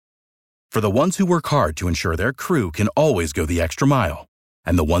For the ones who work hard to ensure their crew can always go the extra mile,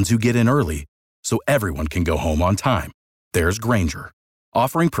 and the ones who get in early so everyone can go home on time, there's Grainger,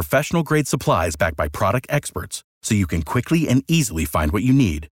 offering professional-grade supplies backed by product experts so you can quickly and easily find what you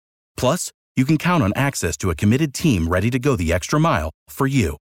need. Plus, you can count on access to a committed team ready to go the extra mile for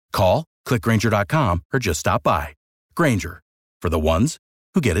you. Call, click Grainger.com, or just stop by. Grainger, for the ones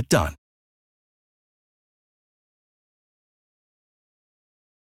who get it done.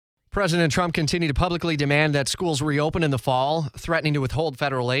 President Trump continued to publicly demand that schools reopen in the fall, threatening to withhold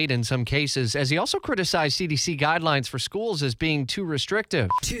federal aid in some cases, as he also criticized CDC guidelines for schools as being too restrictive.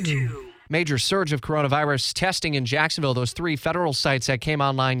 Major surge of coronavirus testing in Jacksonville. Those 3 federal sites that came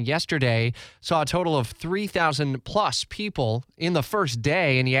online yesterday saw a total of 3,000 plus people in the first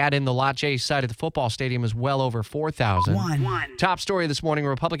day, and you add in the Lot J site at the football stadium is well over 4,000. Top story this morning,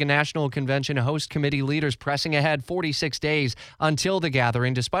 Republican National Convention host committee leaders pressing ahead 46 days until the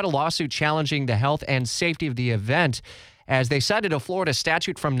gathering, despite a lawsuit challenging the health and safety of the event, as they cited a Florida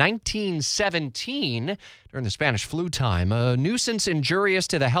statute from 1917 during the Spanish flu time, a nuisance injurious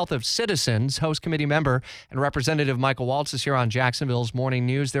to the health of citizens. Host committee member and Representative Michael Waltz is here on Jacksonville's Morning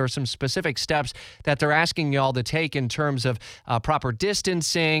News. There are some specific steps that they're asking y'all to take in terms of proper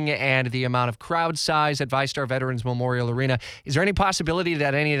distancing and the amount of crowd size at VyStar Veterans Memorial Arena. Is there any possibility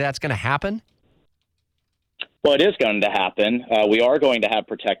that any of that's going to happen? Well, it is going to happen. We are going to have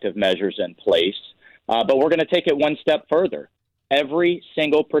protective measures in place. But we're going to take it one step further. Every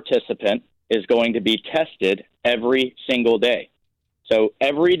single participant is going to be tested every single day. So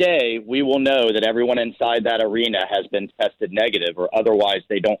every day we will know that everyone inside that arena has been tested negative, or otherwise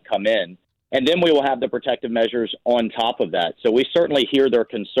they don't come in. And then we will have the protective measures on top of that. So we certainly hear their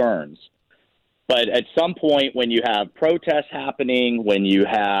concerns. But at some point when you have protests happening, when you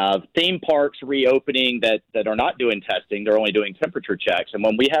have theme parks reopening that are not doing testing, they're only doing temperature checks. And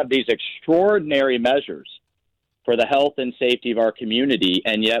when we have these extraordinary measures for the health and safety of our community,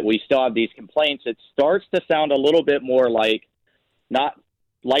 and yet we still have these complaints, it starts to sound a little bit more like not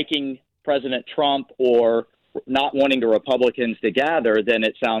liking President Trump or not wanting the Republicans to gather than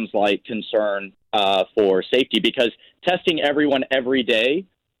it sounds like concern for safety, because testing everyone every day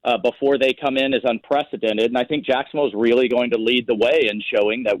before they come in is unprecedented. And I think Jacksonville is really going to lead the way in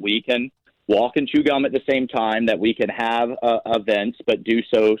showing that we can walk and chew gum at the same time, that we can have events, but do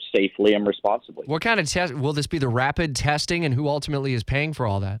so safely and responsibly. What kind of test? Will this be the rapid testing, and who ultimately is paying for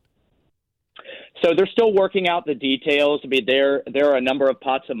all that? So they're still working out the details. I mean, there are a number of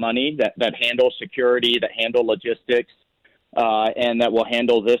pots of money that handle security, that handle logistics, and that will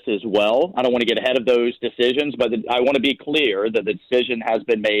handle this as well. I don't want to get ahead of those decisions, but I want to be clear that the decision has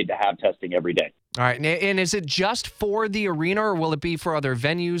been made to have testing every day. All right. And is it just for the arena, or will it be for other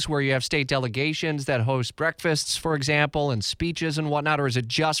venues where you have state delegations that host breakfasts, for example, and speeches and whatnot, or is it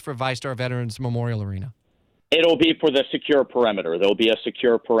just for VyStar Veterans Memorial Arena? It'll be for the secure perimeter. There'll be a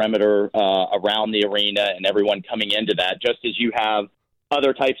secure perimeter around the arena and everyone coming into that, just as you have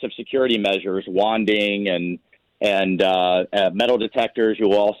other types of security measures, wanding and metal detectors. You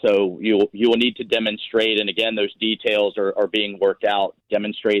will need to demonstrate, and again, those details are being worked out,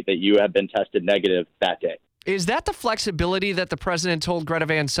 demonstrate that you have been tested negative that day. Is that the flexibility that the president told Greta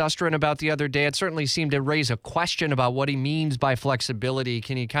Van Susteren about the other day? It certainly seemed to raise a question about what he means by flexibility.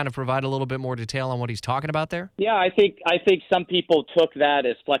 Can you kind of provide a little bit more detail on what he's talking about there? Yeah, I think some people took that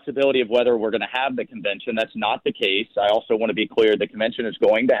as flexibility of whether we're going to have the convention. That's not the case. I also want to be clear, the convention is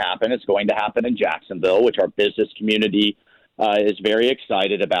going to happen. It's going to happen in Jacksonville, which our business community is very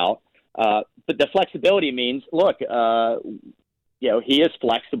excited about. But the flexibility means, look, he is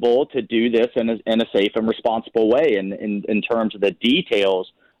flexible to do this in a safe and responsible way, and in terms of the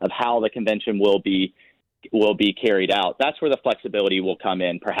details of how the convention will be carried out. That's where the flexibility will come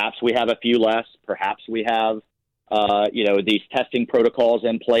in. Perhaps we have a few less. Perhaps we have these testing protocols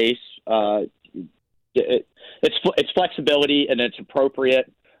in place. It's flexibility, and it's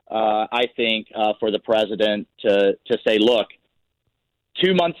appropriate, I think, for the president to say, look,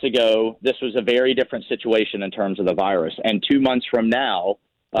 2 months ago, this was a very different situation in terms of the virus. And 2 months from now,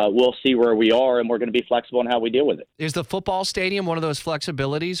 we'll see where we are, and we're going to be flexible in how we deal with it. Is the football stadium one of those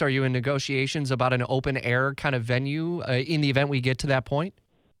flexibilities? Are you in negotiations about an open-air kind of venue in the event we get to that point?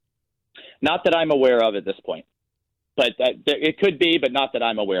 Not that I'm aware of at this point. But it could be, but not that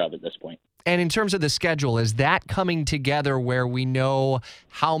I'm aware of at this point. And in terms of the schedule, is that coming together where we know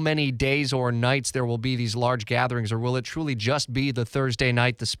how many days or nights there will be these large gatherings, or will it truly just be the Thursday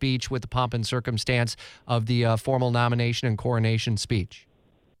night, the speech with the pomp and circumstance of the formal nomination and coronation speech?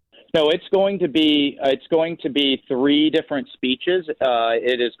 No, it's going to be 3 different speeches.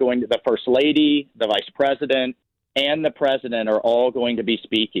 It is going to the First Lady, the Vice President, and the president are all going to be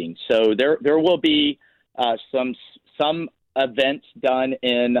speaking. So there will be some events done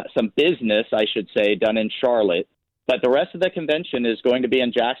in some business, I should say, done in Charlotte. But the rest of the convention is going to be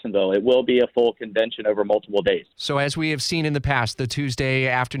in Jacksonville. It will be a full convention over multiple days. So as we have seen in the past, the Tuesday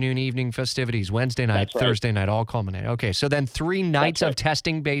afternoon, evening festivities, Wednesday night, That's right. Thursday night, all culminate. Okay, so then 3 nights That's right. of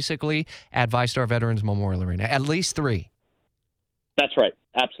testing basically at VyStar Veterans Memorial Arena. At least 3. That's right.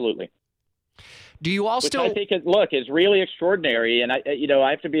 Absolutely. Do you all Which still... I think is really extraordinary. And I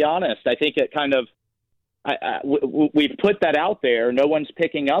have to be honest. I think it kind of we've put that out there. No one's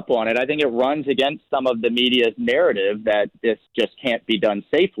picking up on it. I think it runs against some of the media's narrative that this just can't be done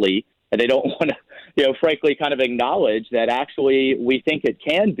safely, and they don't want to, frankly, kind of acknowledge that actually we think it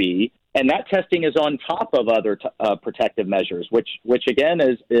can be. And that testing is on top of other protective measures, which again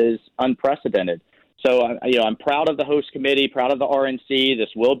is unprecedented. So I'm proud of the host committee, proud of the RNC. This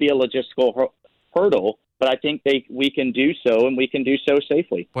will be a logistical hurdle, but I think we can do so, and we can do so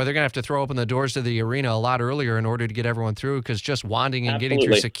safely. Well, they're going to have to throw open the doors to the arena a lot earlier in order to get everyone through, because just wanding and getting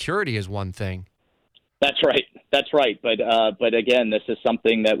through security is one thing. That's right. That's right. But again, this is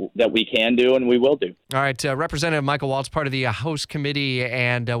something that we can do and we will do. All right. Representative Michael Waltz, part of the host committee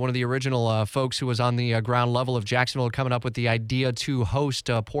and one of the original folks who was on the ground level of Jacksonville, coming up with the idea to host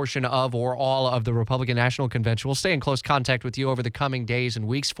a portion of or all of the Republican National Convention. We'll stay in close contact with you over the coming days and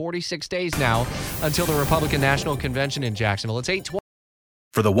weeks. 46 days now until the Republican National Convention in Jacksonville. It's 8:20.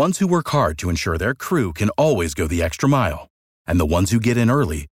 For the ones who work hard to ensure their crew can always go the extra mile, and the ones who get in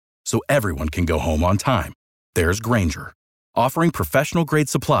early so everyone can go home on time, there's Grainger, offering professional-grade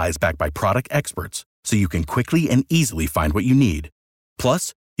supplies backed by product experts so you can quickly and easily find what you need.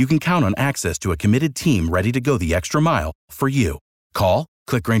 Plus, you can count on access to a committed team ready to go the extra mile for you. Call,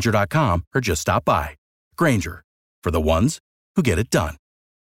 click Grainger.com, or just stop by. Grainger, for the ones who get it done.